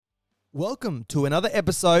Welcome to another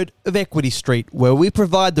episode of Equity Street, where we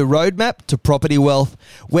provide the roadmap to property wealth.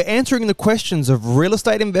 We're answering the questions of real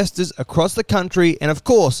estate investors across the country, and of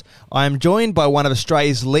course, I am joined by one of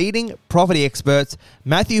Australia's leading property experts,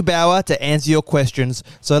 Matthew Bauer, to answer your questions.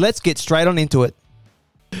 So let's get straight on into it.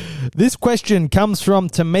 This question comes from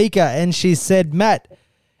Tamika, and she said, Matt,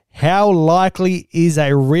 how likely is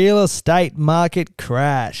a real estate market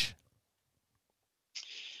crash?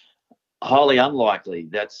 Highly unlikely.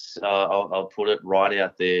 That's I'll put it right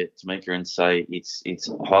out there, Tamika, and say it's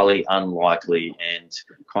highly unlikely. And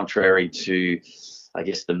contrary to, I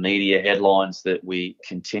guess, the media headlines that we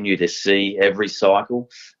continue to see every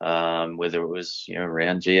cycle, whether it was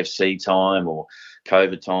around GFC time or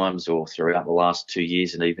COVID times or throughout the last 2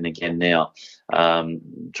 years and even again now,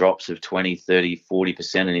 drops of 20, 30,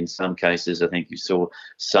 40%, and in some cases, I think you saw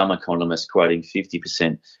some economists quoting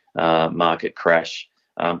 50% market crash.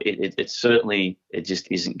 It certainly just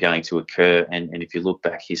isn't going to occur. And if you look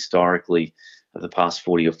back historically of the past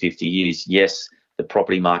 40 or 50 years, yes, the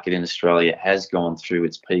property market in Australia has gone through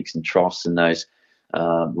its peaks and troughs and those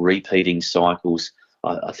repeating cycles.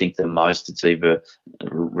 I think the most it's ever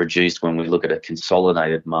reduced when we look at a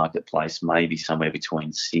consolidated marketplace, maybe somewhere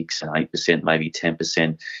between 6 and 8%, maybe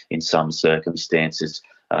 10% in some circumstances.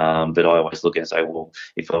 But I always look and say, well,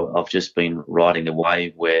 if I've just been riding a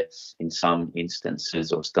wave where in some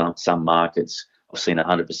instances or some markets I've seen a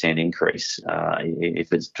 100% increase,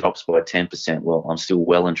 if it drops by 10%, well, I'm still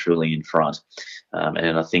well and truly in front.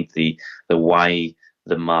 And I think the way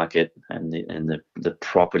the market and the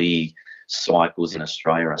property cycles in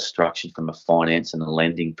Australia are structured from a finance and a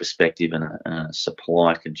lending perspective and a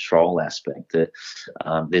supply control aspect, that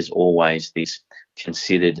there's always this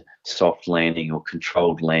considered soft landing or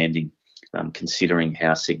controlled landing, considering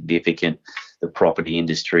how significant the property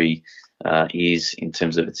industry is in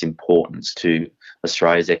terms of its importance to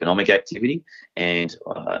Australia's economic activity. And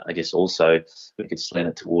I guess also we could slant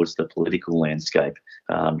it towards the political landscape,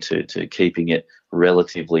 to keeping it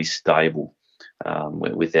relatively stable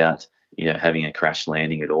without having a crash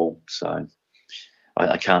landing at all. So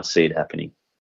I can't see it happening.